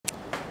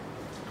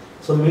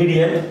So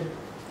median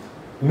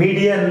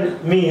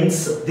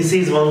means this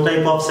is one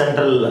type of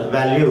central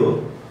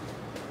value.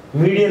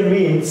 Median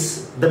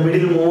means the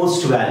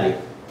middlemost value,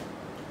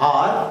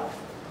 or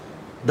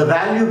the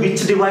value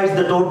which divides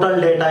the total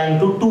data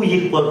into two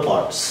equal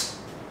parts.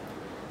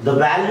 The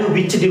value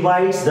which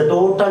divides the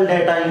total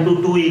data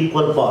into two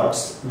equal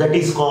parts, that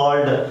is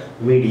called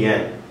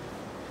median.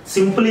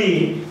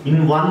 Simply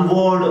in one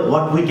word,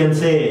 what we can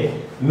say,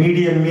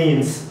 median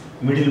means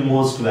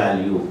middlemost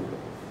value.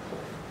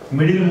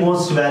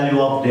 Middlemost value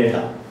of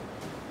data,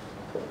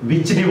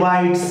 which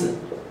divides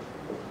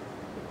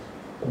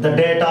the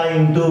data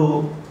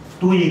into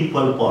two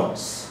equal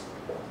parts.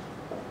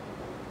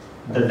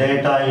 The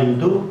data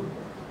into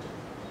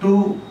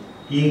two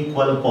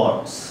equal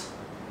parts,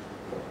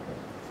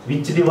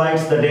 which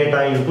divides the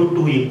data into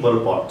two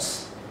equal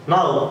parts.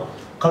 Now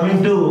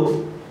coming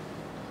to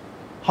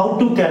how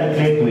to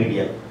calculate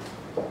median.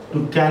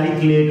 To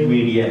calculate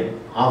median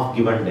of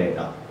given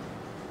data,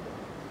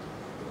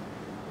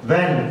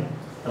 when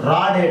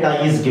raw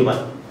data is given,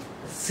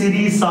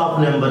 series of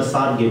numbers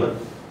are given.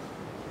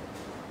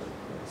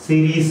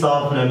 Series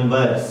of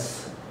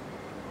numbers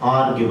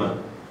are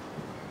given.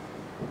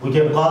 We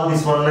can call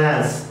this one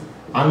as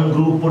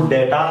ungrouped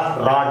data,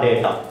 raw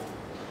data.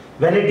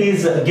 When it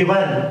is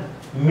given,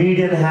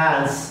 median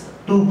has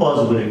two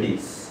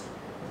possibilities.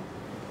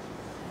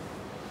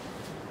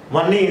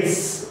 One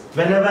is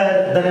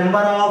whenever the number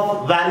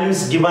of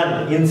values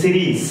given in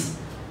series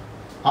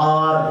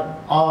are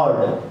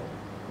odd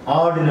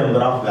number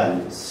of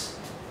values.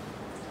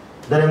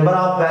 The number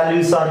of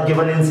values are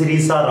given in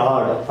series are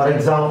odd. For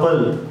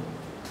example,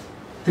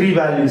 3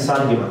 values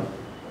are given,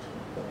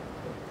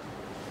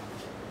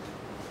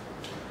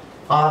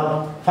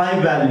 or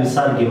 5 values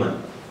are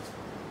given.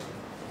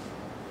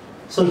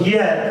 So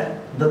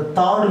here the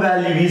third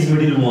value is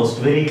middlemost,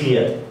 very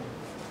clear.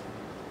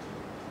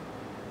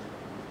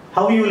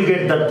 How you will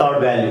get the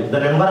third value? The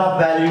number of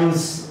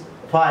values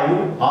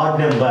 5, odd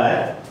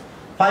number,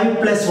 5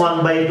 plus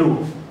 1 by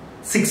 2,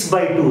 6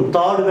 by 2.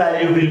 Third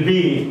value will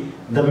be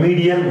the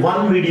median,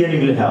 one median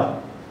you will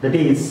have. That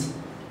is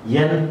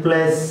n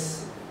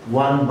plus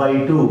 1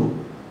 by 2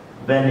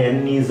 when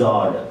n is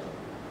odd.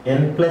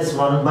 N plus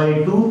 1 by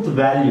 2th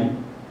value.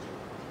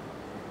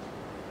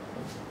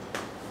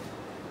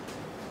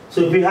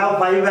 So if you have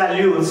 5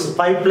 values,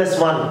 5 plus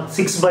 1,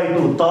 6 by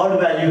 2, third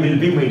value will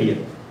be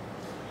median.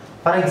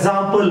 For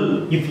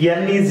example, if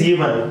n is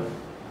even,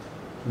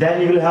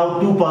 then you will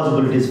have two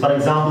possibilities. For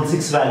example,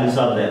 6 values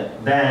are there.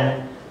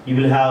 Then you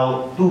will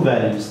have two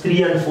values.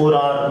 3 and 4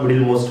 are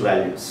middlemost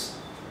values.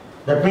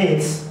 That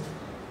means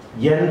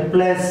n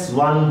plus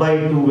 1 by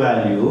 2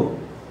 value,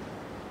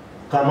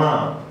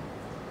 comma,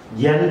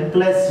 n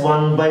plus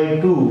 1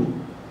 by 2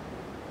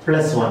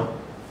 plus 1.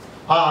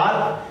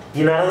 Or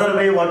in another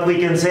way, what we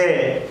can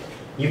say,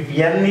 if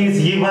n is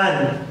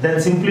even, then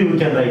simply we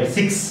can write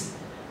 6.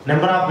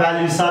 Number of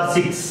values are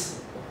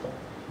 6.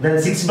 Then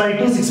 6 by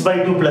 2, 6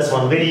 by 2 plus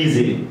 1, very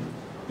easily.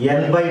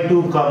 N by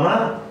 2,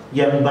 comma,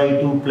 n by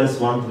 2 plus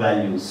 1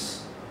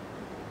 values.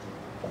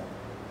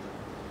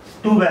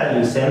 Two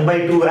values, n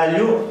by 2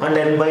 value and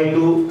n by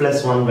 2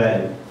 plus 1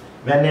 value.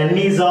 When n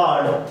is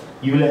odd,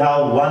 you will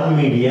have one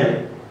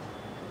median.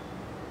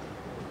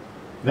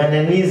 When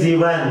n is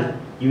even,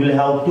 you will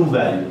have two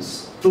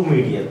values, two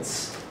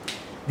medians.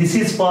 This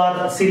is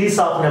for series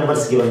of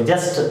numbers given,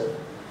 just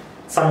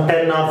some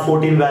 10 or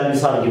 14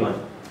 values are given.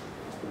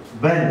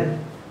 When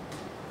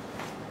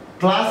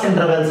class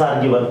intervals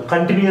are given,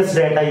 continuous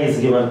data is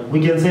given,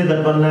 we can say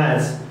that one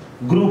as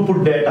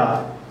grouped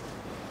data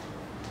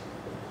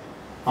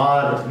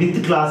or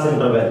with class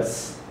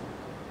intervals,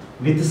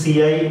 with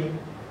CI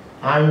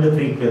and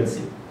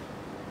frequency.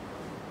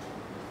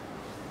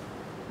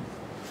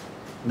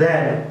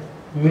 Then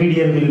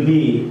median will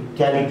be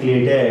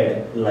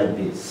calculated like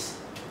this.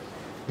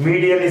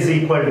 Median is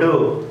equal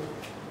to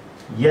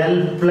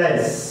L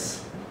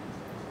plus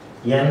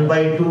n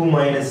by 2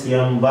 minus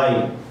m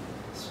by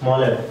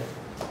small f.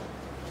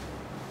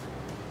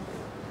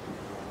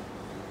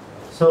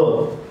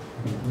 So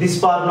this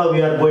formula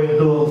we are going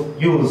to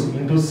use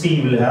into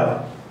C. Will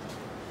have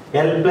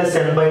L plus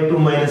n by 2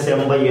 minus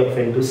m by f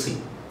into C.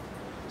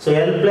 So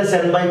L plus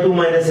n by 2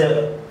 minus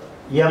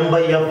m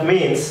by f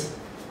means,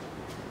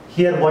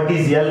 here what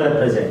is L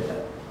represent?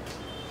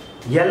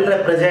 L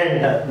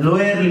represent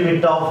lower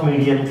limit of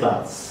median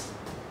class.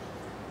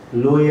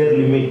 Lower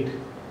limit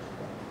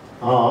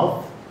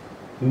of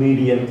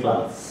median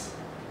class.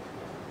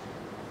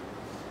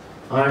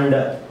 And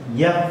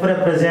F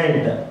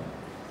represent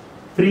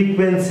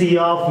frequency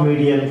of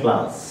median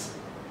class.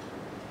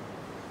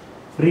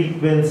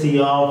 Frequency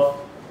of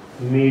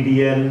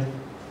median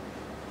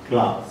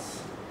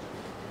class.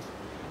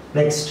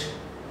 Next,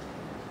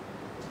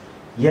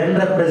 N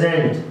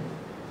represent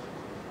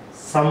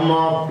sum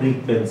of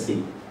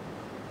frequency.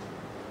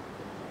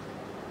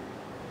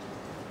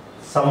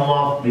 Sum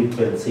of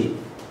frequency.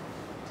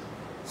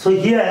 So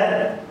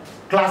here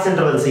class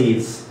interval C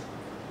is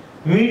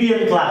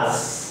median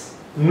class.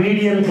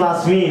 Median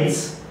class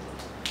means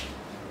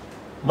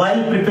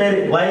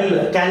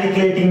while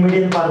calculating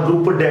median for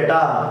grouped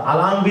data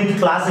along with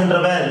class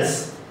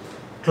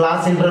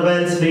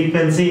intervals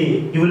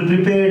frequency, you will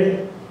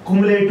prepare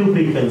cumulative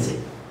frequency.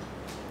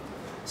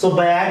 So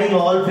by adding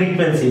all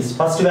frequencies,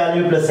 first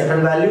value plus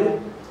second value,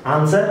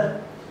 answer.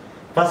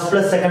 First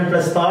plus second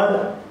plus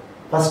third,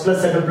 first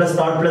plus second plus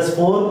third plus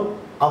 4,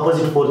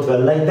 opposite fourth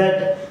value. Like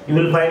that you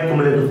will find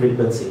cumulative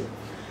frequency.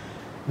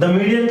 The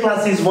median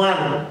class is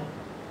 1.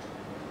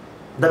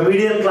 The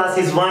median class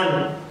is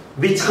 1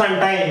 which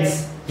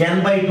contains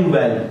n by 2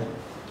 value.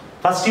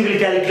 First you will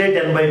calculate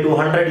n by 2,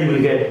 100 you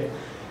will get.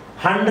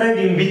 100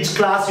 in which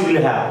class you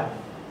will have?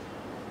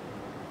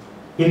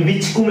 In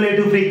which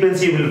cumulative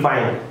frequency you will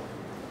find?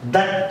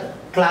 That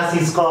class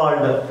is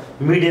called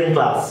median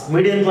class.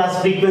 Median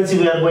class frequency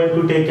we are going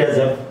to take as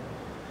F.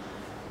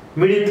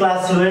 Median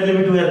class lower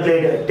limit we are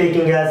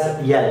taking as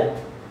L.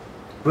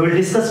 We will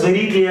discuss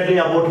very clearly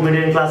about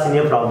median class in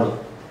a problem.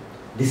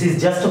 This is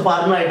just a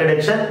formula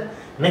introduction.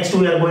 Next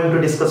we are going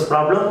to discuss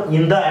problem.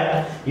 In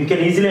that you can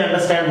easily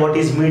understand what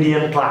is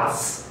median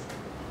class.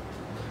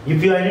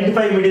 If you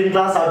identify median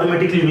class,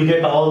 automatically you will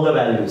get all the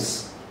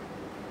values.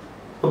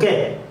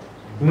 Okay.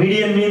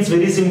 Median means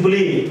very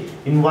simply,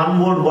 in one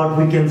word what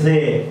we can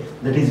say,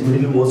 that is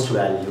middlemost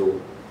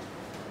value.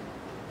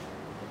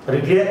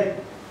 Very clear?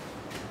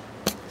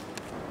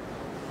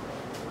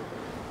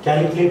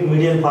 Calculate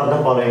median for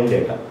the following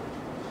data.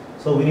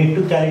 So we need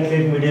to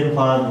calculate median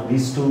for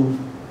these two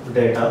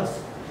data,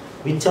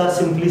 which are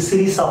simply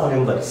series of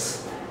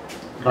numbers.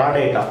 Raw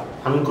data,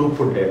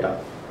 ungrouped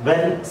data.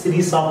 When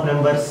series of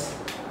numbers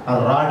or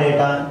raw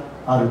data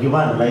are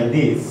given like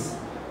this,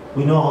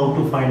 we know how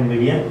to find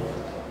median.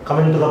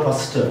 Coming to the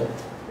first a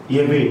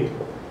bit,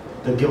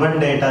 the given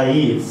data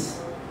is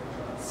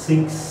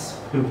 6,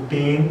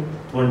 15,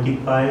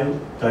 25,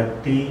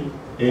 30,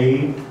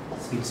 8,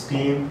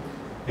 16,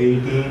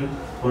 18,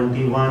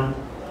 21,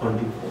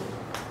 24.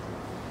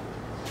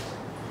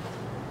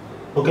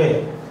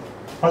 Okay,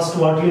 first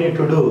what you need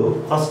to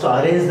do, first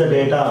arrange the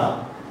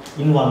data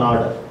in one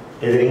order,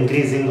 either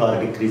increasing or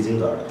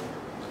decreasing order.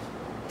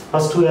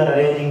 First we are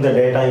arranging the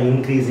data in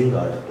increasing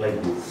order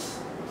like this.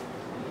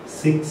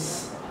 6,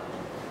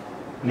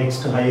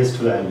 next highest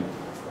value.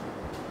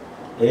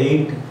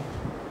 8,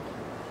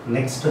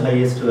 next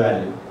highest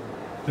value.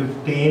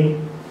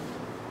 15,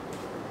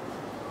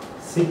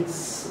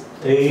 6,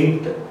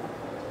 8,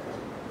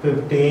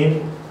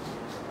 15,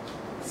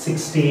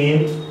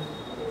 16,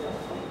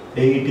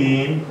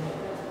 18,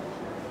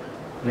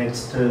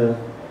 next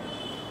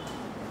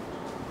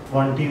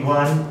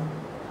 21,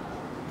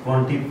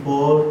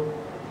 24,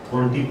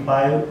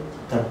 25,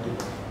 30.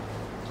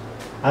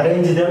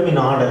 Arrange them in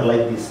order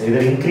like this, either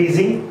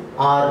increasing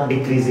or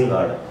decreasing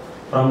order,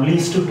 from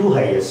least to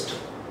highest.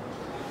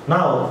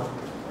 Now,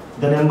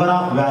 the number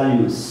of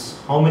values,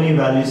 how many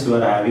values you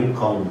are having,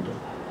 count.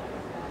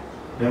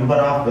 Number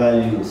of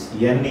values,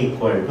 n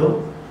equal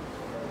to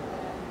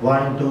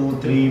 1,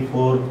 2, 3,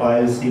 4,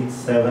 5, 6,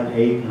 7,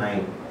 8,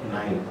 9,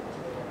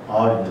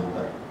 odd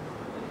number.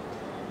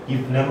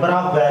 If number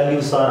of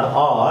values are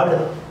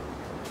odd,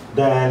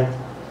 then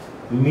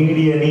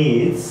median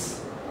is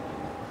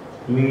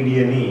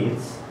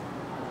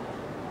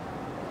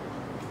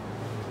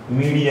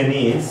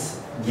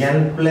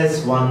n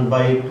plus 1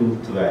 by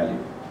 2th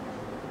value.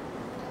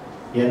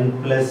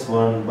 N plus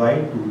 1 by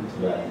 2th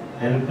value.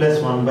 N plus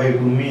 1 by 2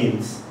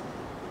 means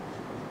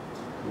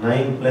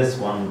 9 plus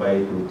 1 by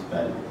 2th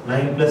value.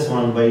 9 plus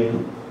 1 by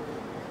 2.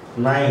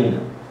 9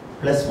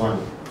 plus 1,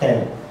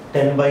 10.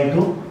 10 by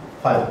 2,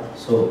 5.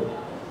 So,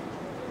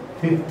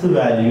 5th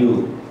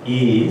value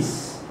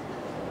is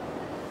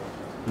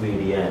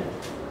median.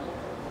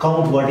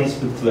 Count what is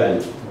 5th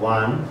value.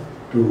 1,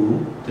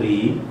 2,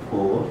 3,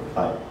 4,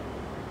 5.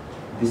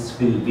 This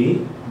will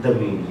be the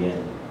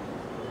median.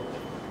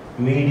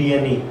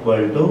 Median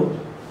equal to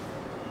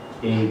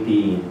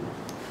 18.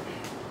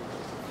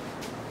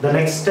 The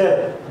next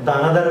step, the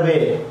another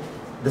way,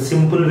 the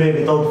simple way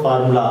without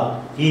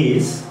formula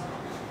is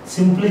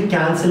simply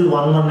cancel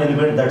one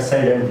element that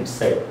side and this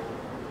side.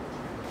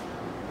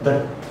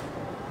 The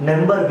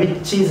number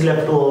which is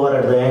left over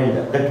at the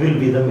end, that will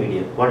be the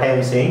median. What I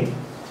am saying,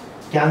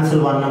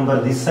 cancel one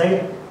number this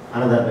side,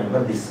 another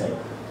number this side.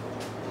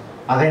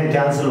 Again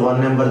cancel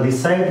one number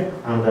this side,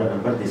 another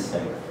number this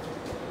side.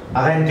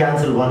 Again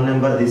cancel one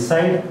number this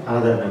side,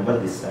 another number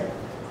this side.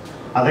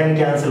 Again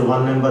cancel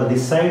one number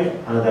this side,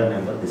 another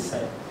number this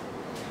side.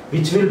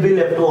 Which will be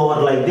left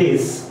over like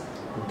this,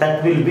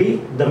 that will be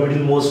the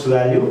middlemost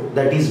value,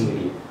 that is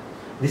median.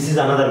 This is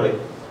another way,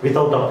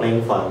 without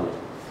applying formula.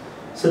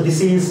 So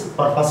this is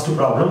for first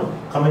problem.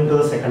 Coming to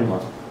the second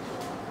one.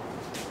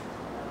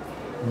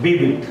 B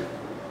bit.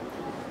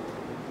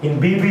 In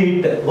B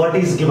bit, what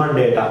is given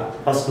data?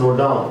 First note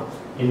down.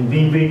 In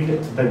B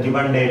bit, the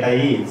given data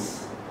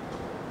is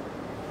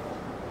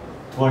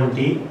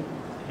 20,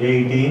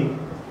 18,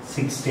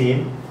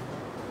 16,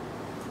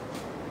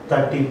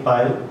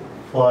 35,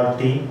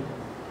 40,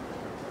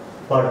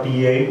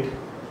 48,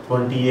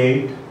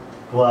 28,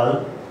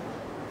 12,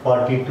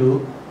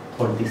 42,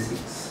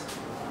 26.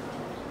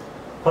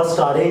 First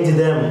arrange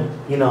them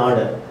in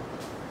order.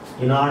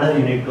 In order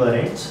you need to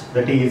arrange,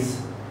 that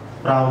is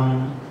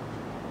from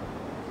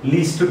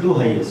least to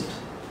highest.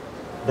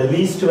 The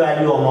least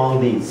value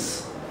among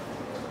these.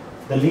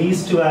 The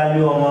least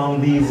value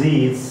among these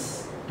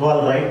is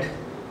 12, right?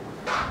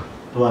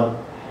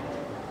 12.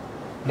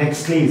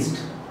 Next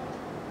least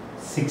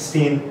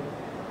 16.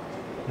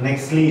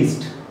 Next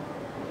least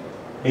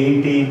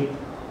 18.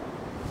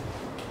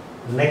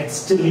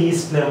 Next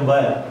least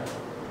number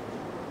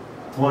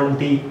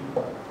 20.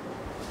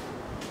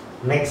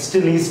 Next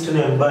least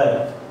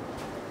number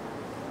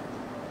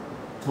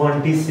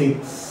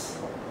 26.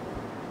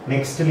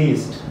 Next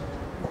least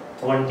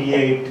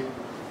 28.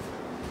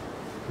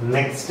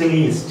 Next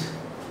least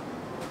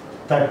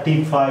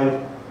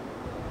 35.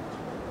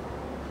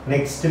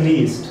 Next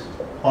least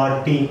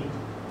 40.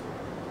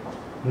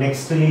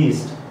 Next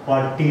least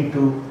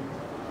 42.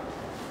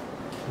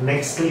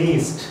 Next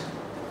least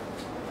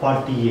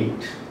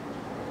 48.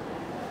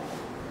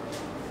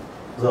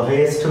 The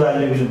highest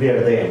value will be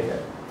at the end.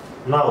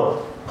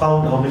 Now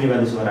count how many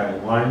values we are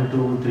having. 1,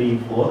 2, 3,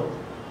 4,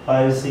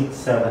 5, 6,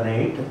 7,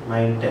 8,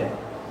 9, 10.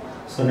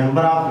 So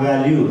number of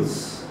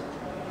values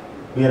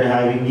we are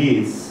having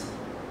is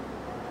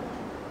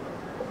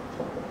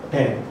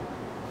 10.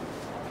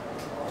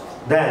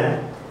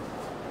 Then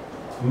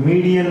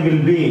median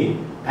will be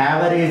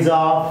average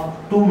of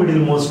two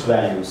middlemost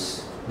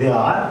values. They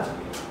are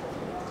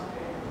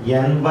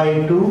n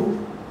by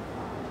 2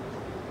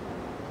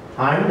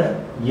 and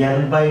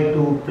n by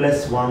 2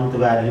 plus 1th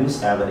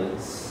values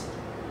average.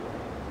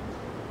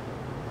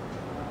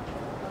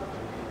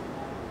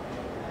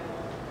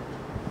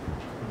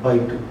 By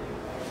 2.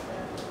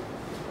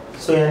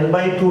 So n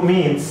by 2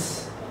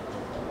 means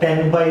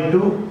 10 by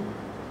 2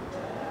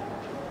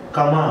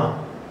 comma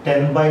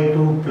 10 by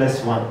 2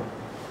 plus 1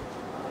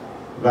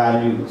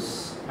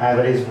 values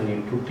average we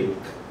need to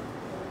take.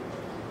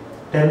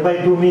 10 by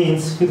 2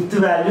 means 5th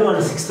value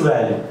and 6th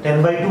value.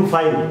 10 by 2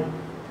 5.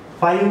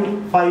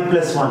 5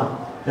 plus 1.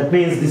 That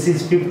means this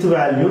is 5th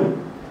value.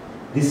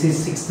 This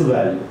is 6th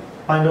value.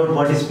 Find out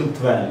what is 5th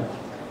value.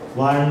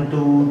 1,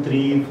 2,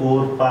 3,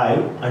 4,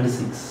 5 and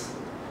 6.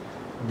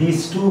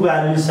 These two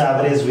values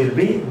average will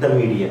be the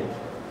median.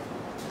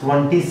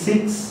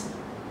 26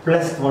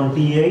 plus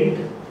 28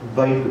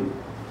 by 2.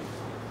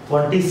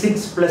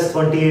 26 plus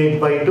 28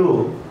 by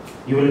 2,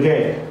 you will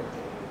get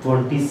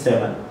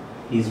 27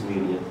 is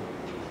median.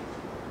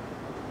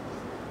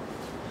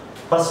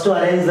 First to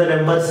arrange the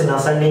numbers in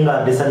ascending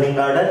or descending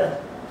order.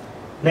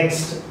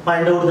 Next,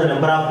 find out the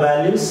number of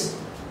values.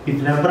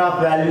 If number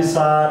of values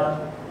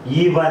are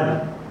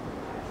even,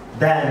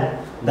 then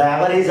the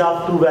average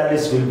of two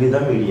values will be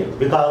the median,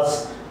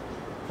 because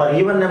for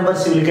even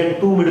numbers you will get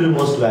two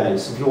middlemost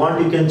values. If you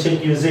want, you can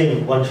check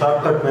using one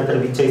shortcut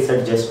method which I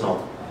said just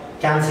now.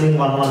 Cancelling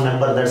one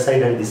number that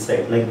side and this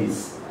side, like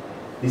this.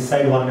 This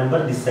side one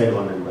number, this side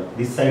one number.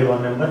 This side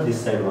one number,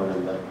 this side one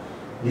number.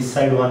 This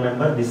side one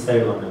number, this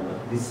side one number.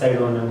 This side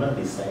one number,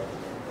 this side.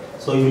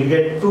 So you will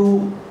get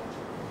two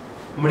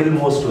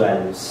middlemost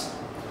values.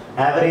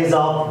 Average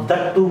of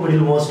that two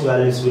middlemost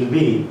values will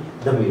be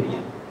the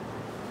median.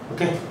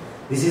 Okay.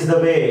 This is the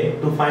way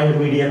to find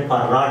median for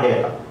raw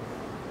data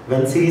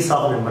when series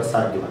of numbers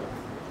are given.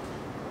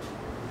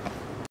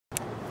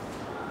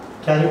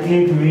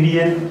 Calculate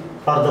median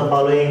for the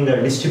following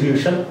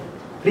distribution.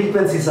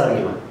 Frequencies are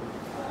given.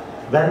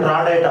 When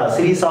raw data,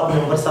 series of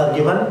numbers are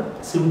given,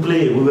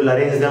 simply we will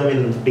arrange them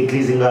in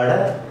decreasing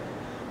order.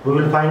 We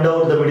will find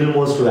out the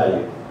middlemost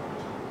value.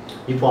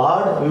 If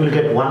odd, we will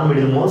get one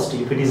middlemost.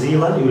 If it is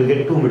even, you will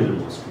get two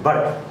middlemost.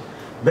 But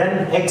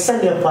when x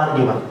and f are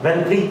given,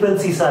 when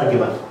frequencies are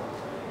given,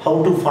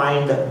 how to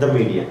find the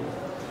median?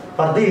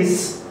 For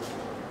this,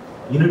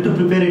 you need to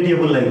prepare a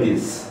table like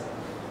this.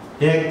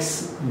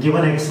 X,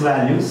 given x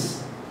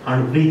values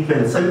and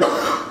frequency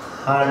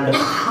and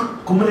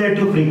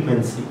cumulative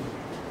frequency.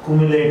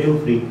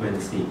 Cumulative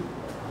frequency.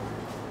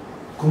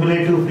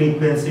 Cumulative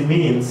frequency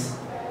means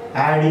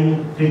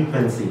adding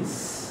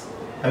frequencies.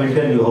 I will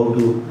tell you how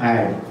to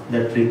add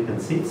that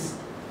frequencies.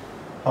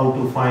 How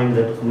to find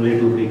that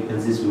cumulative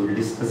frequencies we will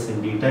discuss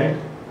in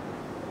detail.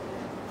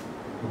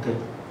 Okay.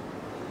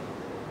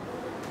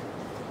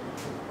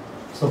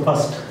 So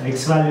first,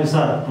 x values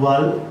are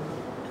 12,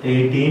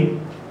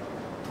 18,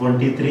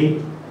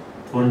 23,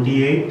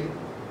 28,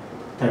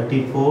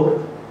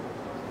 34,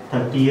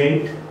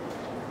 38,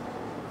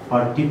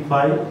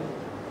 45,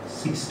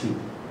 60.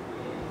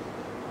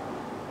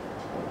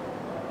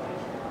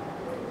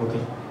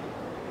 Okay.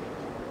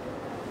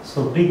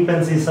 So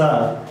frequencies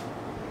are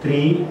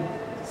 3,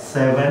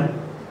 7,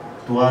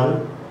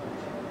 12,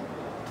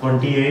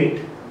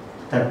 28,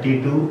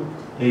 32,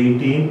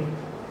 18,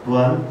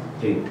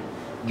 12, 8.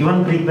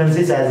 Given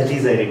frequencies as it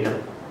is I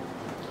written.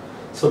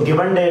 So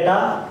given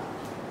data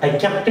I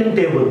kept in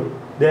table.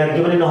 They are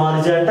given in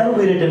horizontal,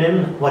 we written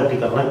in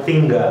vertical.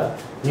 Nothing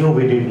new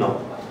we did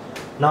now.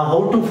 Now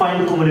how to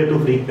find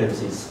cumulative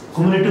frequencies?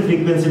 Cumulative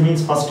frequency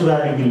means first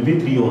value will be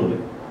 3 only.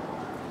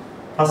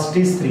 First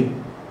is 3.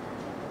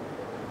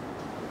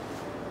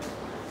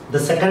 The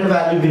second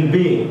value will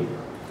be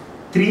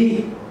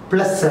 3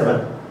 plus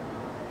 7.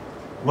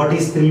 What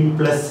is 3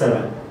 plus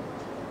 7?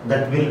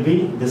 That will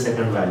be the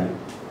second value.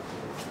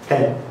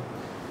 10.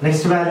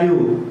 Next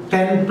value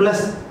 10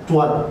 plus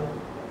 12.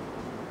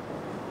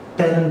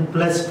 10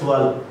 plus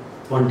 12,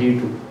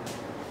 22.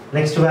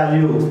 Next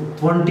value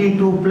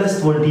 22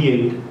 plus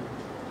 28.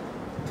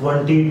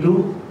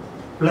 22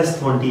 plus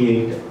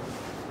 28.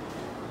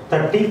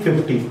 30,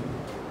 50.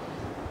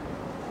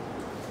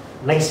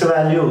 Next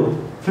value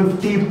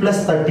 50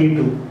 plus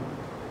 32.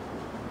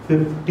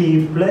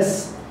 50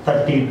 plus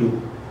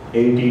 32.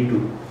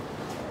 82.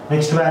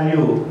 Next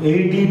value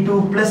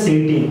 82 plus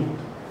 18.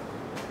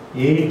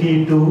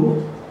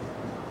 82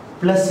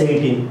 plus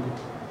 18.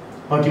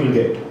 What you will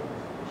get?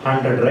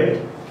 100, right?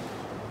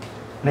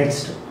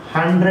 Next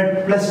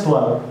 100 plus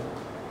 12.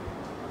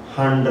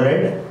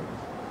 100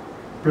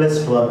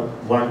 plus 12.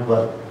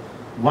 112.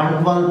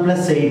 112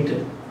 plus 8.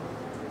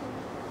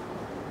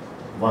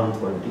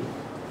 120.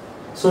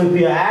 So if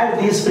you add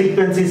these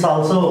frequencies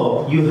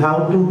also, you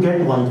have to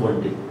get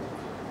 120.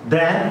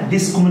 Then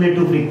this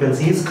cumulative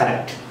frequency is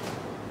correct.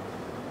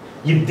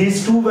 If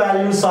these two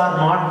values are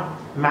not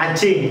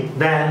matching,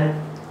 then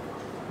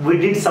we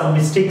did some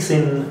mistakes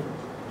in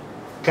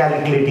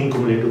calculating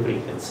cumulative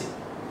frequency.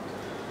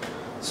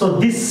 So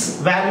this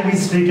value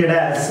is treated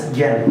as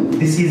n.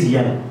 This is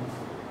n.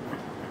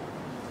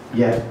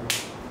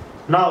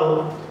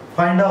 Now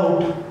find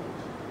out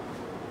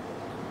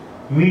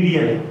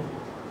median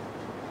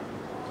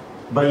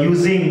by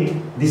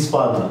using this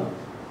formula.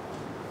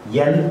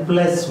 N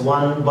plus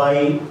 1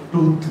 by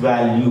tooth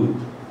value.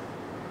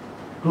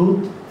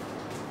 Tooth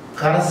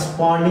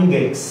corresponding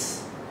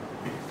x.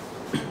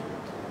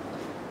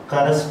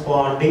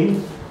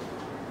 Corresponding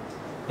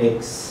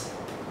x.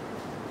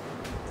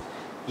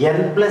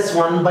 N plus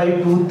 1 by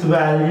tooth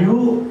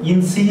value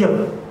in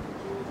CF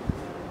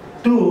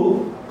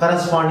to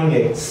corresponding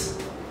x.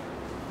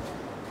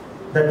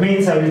 That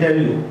means I will tell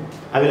you,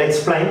 I will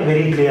explain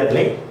very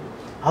clearly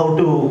how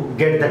to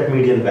get that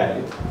median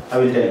value. I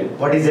will tell you.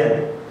 What is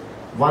n?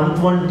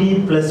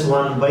 120 plus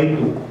 1 by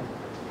 2.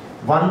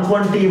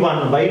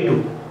 121 by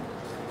 2.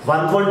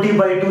 120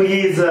 by 2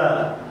 is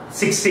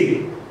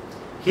 60.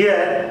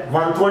 Here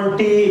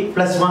 120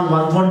 plus 1,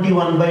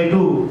 121 by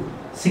 2,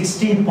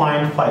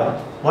 60.5.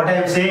 What I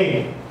am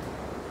saying?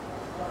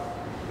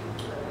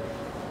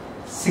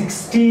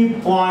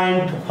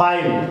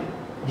 60.5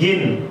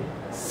 in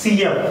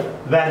CF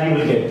value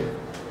will get.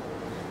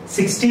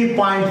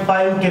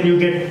 60.5 can you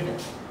get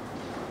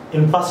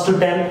in first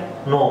 10?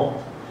 No.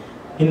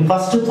 In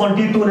first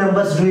 22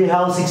 numbers do you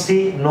have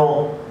 60?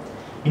 No.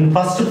 In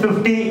first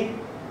 50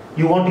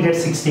 you want to get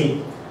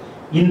 60.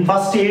 In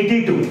first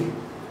 82.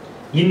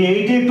 In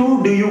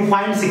 82 do you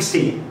find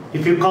 60?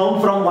 If you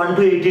count from 1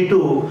 to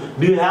 82,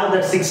 do you have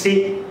that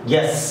 60?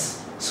 Yes.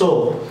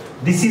 So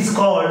this is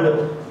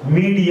called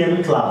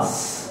median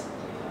class.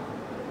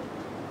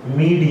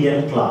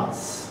 Median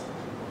class.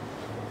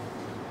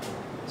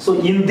 So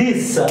in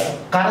this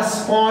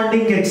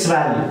corresponding x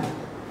value,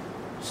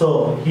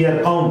 so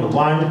here count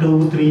 1,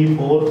 2, 3,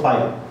 4,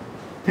 5.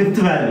 Fifth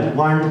value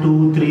 1,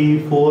 2, 3,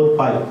 4,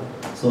 5.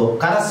 So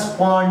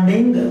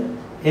corresponding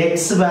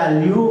x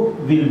value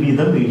will be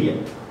the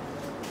median.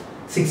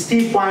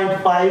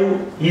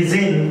 60.5 is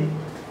in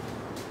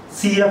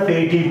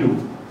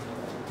CF82.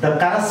 The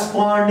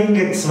corresponding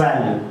x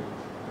value.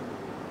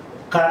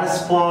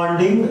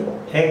 Corresponding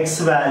x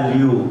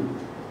value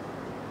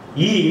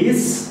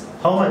is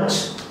how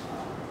much?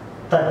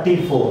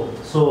 34.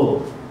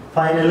 So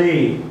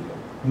finally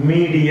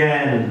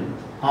median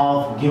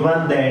of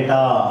given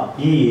data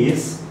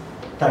is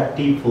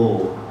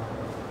 34.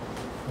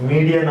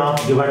 Median of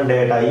given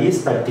data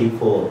is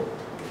 34.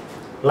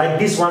 Like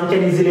this one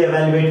can easily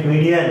evaluate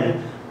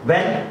median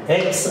when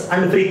x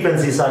and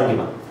frequencies are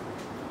given.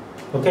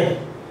 Okay.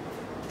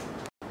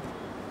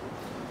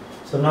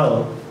 So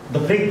now the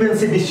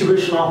frequency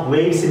distribution of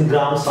weights in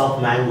grams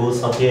of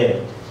mangoes are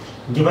here.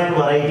 Given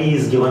variety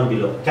is given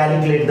below.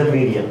 Calculate the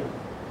median.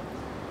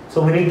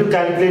 So we need to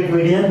calculate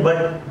median,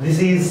 but this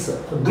is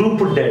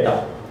grouped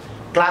data.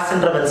 Class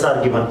intervals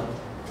are given.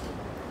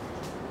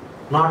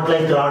 Not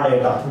like raw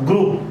data.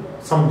 Group.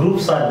 Some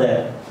groups are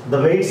there. The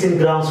weights in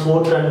grams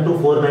 410 to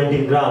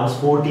 419 grams,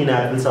 14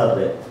 apples are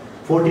there.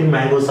 14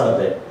 mangoes are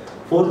there.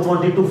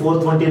 420 to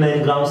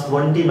 429 grams,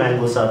 20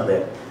 mangoes are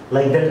there.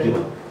 Like that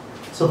given.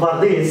 So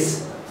for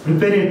this,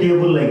 prepare a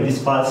table like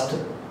this first.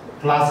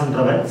 Class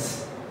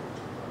intervals.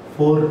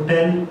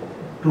 410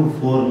 to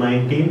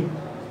 419.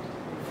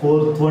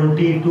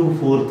 420 to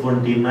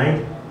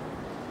 429.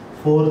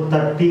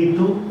 430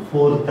 to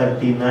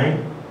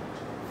 439.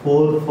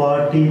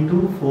 440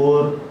 to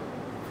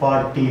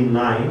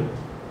 449.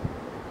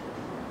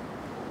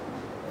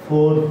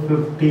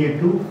 450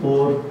 to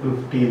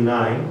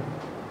 459.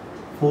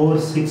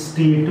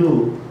 460 to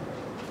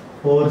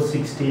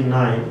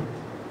 469.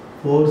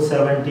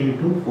 470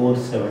 to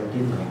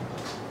 479.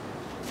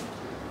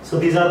 So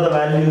these are the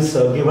values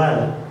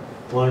given.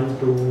 1,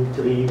 2,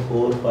 3,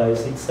 4, 5,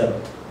 6,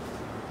 7.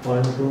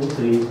 1, 2,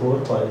 3,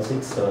 4, 5,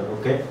 6, 7.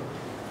 Okay.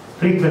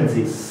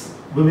 Frequencies.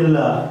 we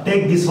will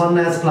take this one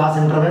as class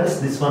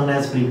intervals, this one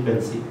as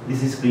frequency.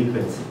 This is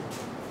frequency.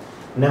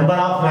 Number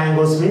of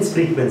mangoes means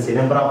frequency,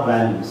 number of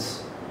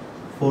values.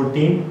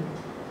 14,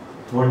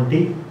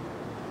 20,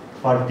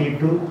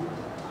 42,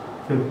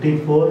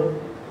 54,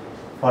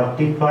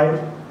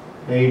 45,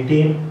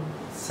 18,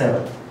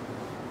 7.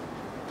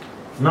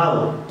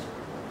 Now,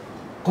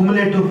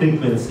 cumulative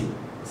frequency.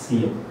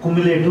 See,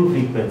 cumulative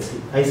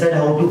frequency. I said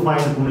how to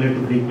find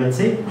cumulative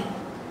frequency.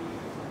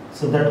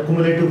 So that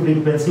cumulative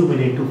frequency we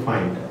need to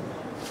find.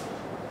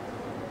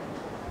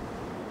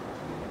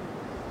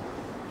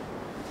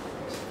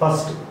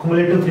 First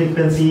cumulative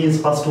frequency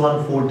is first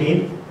one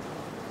 14.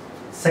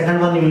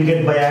 Second one you will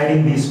get by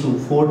adding these two,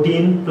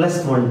 14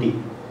 plus 20.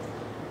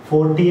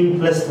 14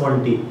 plus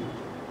 20.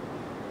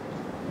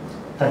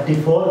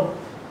 34.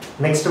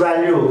 Next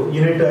value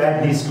you need to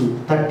add these two,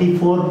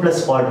 34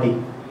 plus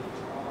 40.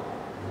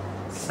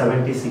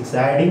 76.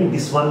 Adding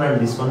this one and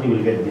this one you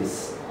will get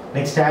this.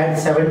 Next add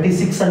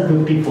 76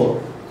 and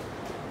 54.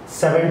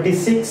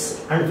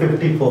 76 and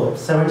 54.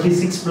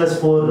 76 plus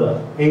 4,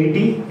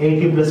 80.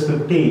 80 plus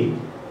 50,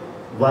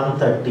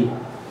 130.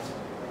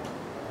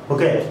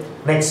 Okay.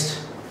 Next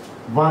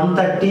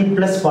 130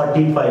 plus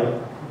 45,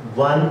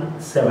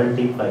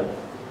 175.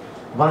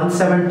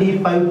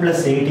 175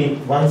 plus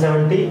 18,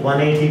 170,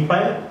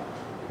 185.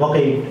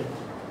 Okay.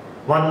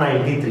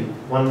 193.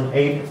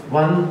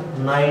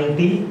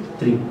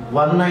 193.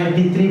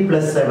 193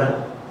 plus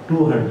 7,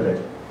 200.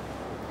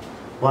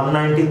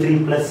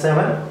 193 plus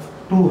 7,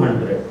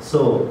 200.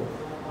 So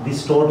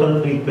this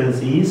total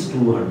frequency is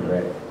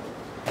 200.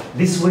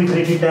 This we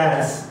treat it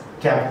as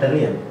capital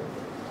N.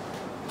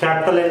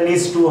 Capital N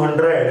is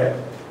 200.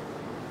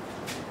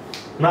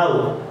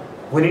 Now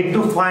we need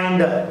to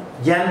find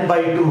N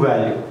by 2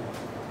 value.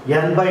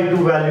 N by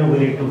 2 value we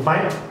need to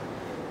find.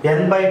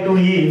 N by 2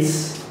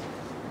 is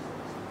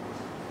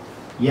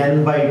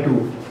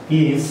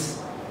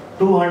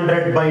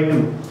 200 by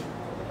 2.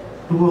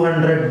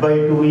 200 by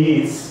 2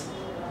 is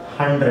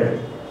 100.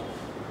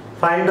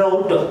 Find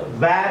out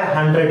where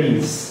 100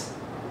 is.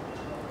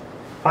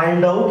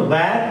 Find out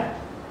where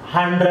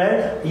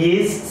 100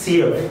 is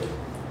CF.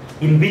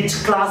 In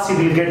which class you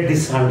will get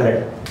this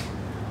 100?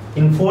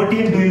 In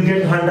 14 do you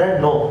get 100?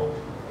 No.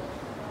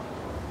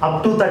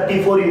 Up to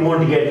 34 you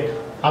won't get.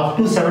 Up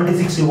to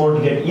 76 you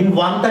won't get. In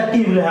 130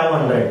 you will have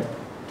 100.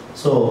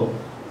 So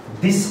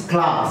this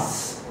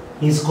class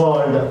is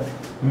called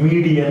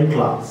median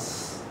class.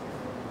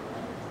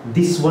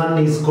 This one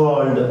is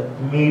called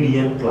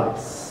median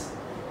class.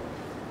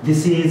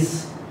 This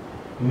is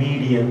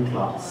median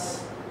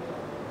class.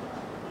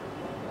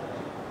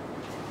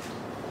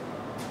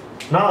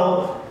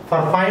 Now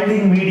for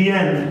finding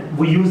median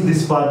we use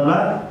this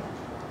formula,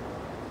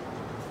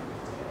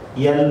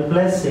 L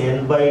plus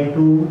N by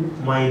 2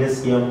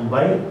 minus M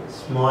by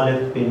small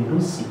f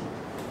into C.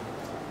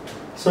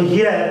 So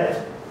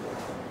here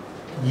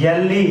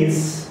L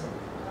is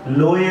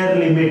lower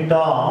limit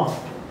of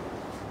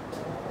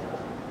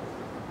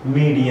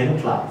median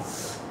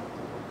class.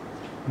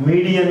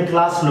 Median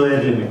class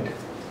lower limit.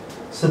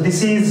 So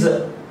this is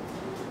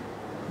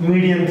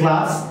median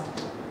class.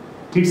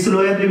 Its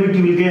lower limit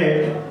you will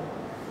get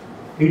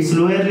its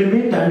lower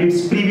limit and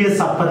its previous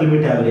upper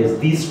limit average.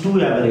 These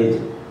two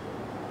average.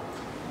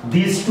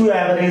 These two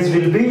average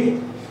will be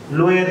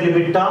lower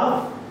limit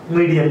of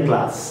median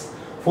class.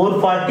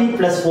 440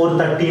 plus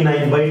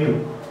 439 by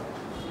 2.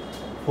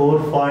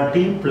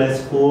 440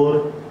 plus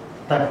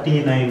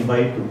 439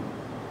 by 2.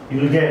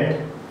 You will get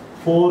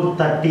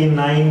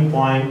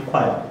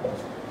 439.5.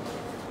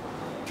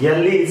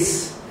 L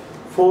is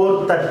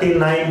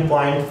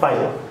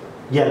 439.5.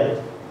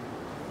 L.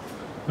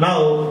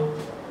 Now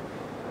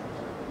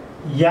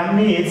M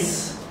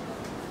is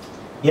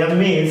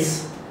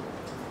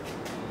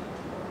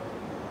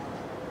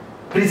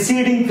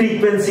preceding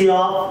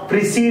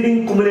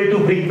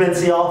cumulative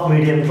frequency of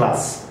median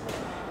class.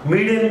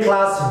 Median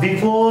class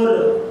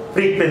before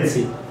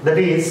frequency, that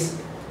is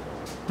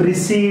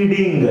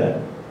preceding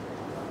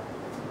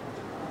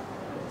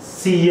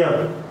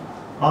CF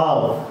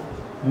of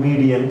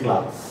median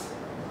class.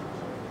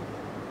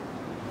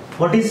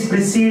 What is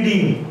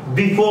preceding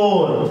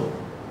before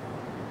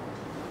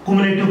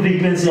cumulative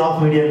frequency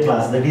of median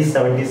class? That is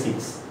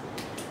 76.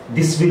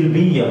 This will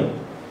be M.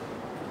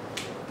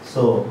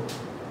 So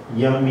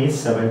M is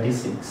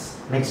 76.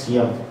 Next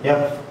M.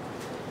 F.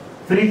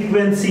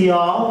 Frequency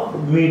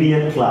of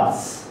median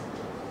class.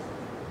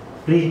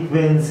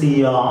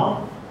 Frequency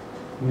of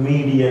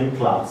median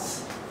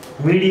class.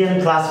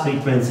 Median class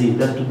frequency,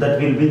 that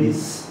will be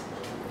this.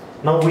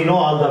 Now we know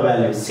all the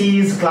values. C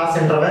is class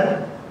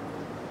interval.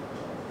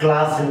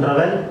 Class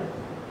interval.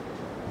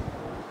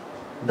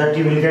 That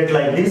you will get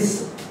like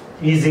this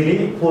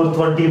easily.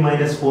 420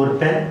 minus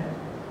 410.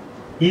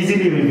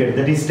 Easily you will get,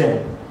 that is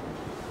 10.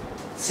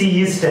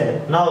 C is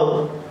 10.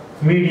 Now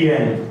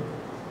median.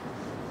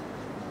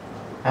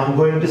 I am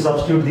going to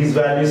substitute these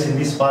values in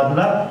this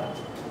formula.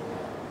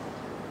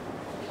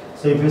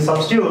 So if you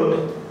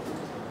substitute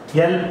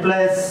L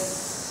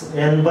plus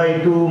N by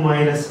 2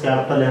 minus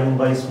capital M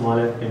by small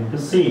f into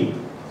C,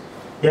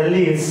 L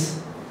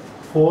is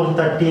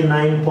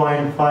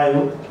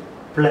 439.5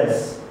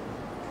 plus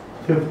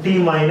 50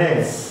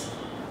 minus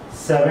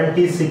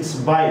 76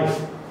 by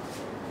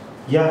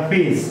F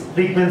is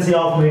frequency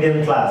of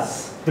median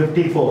class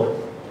 54.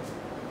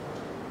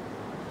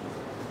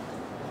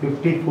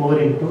 54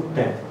 into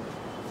 10.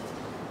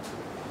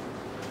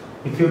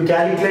 If you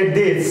calculate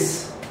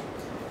this,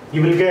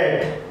 you will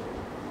get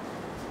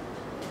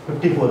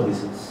 54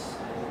 this is.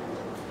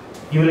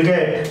 You will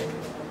get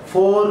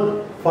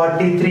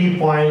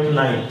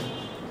 443.9.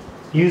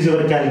 Use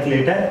your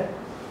calculator.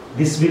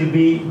 This will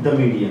be the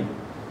median.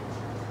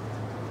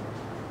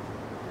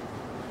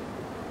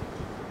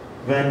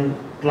 When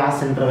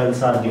class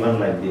intervals are given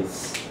like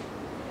this.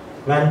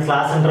 When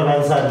class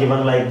intervals are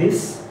given like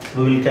this,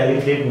 we will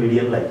calculate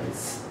median like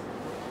this.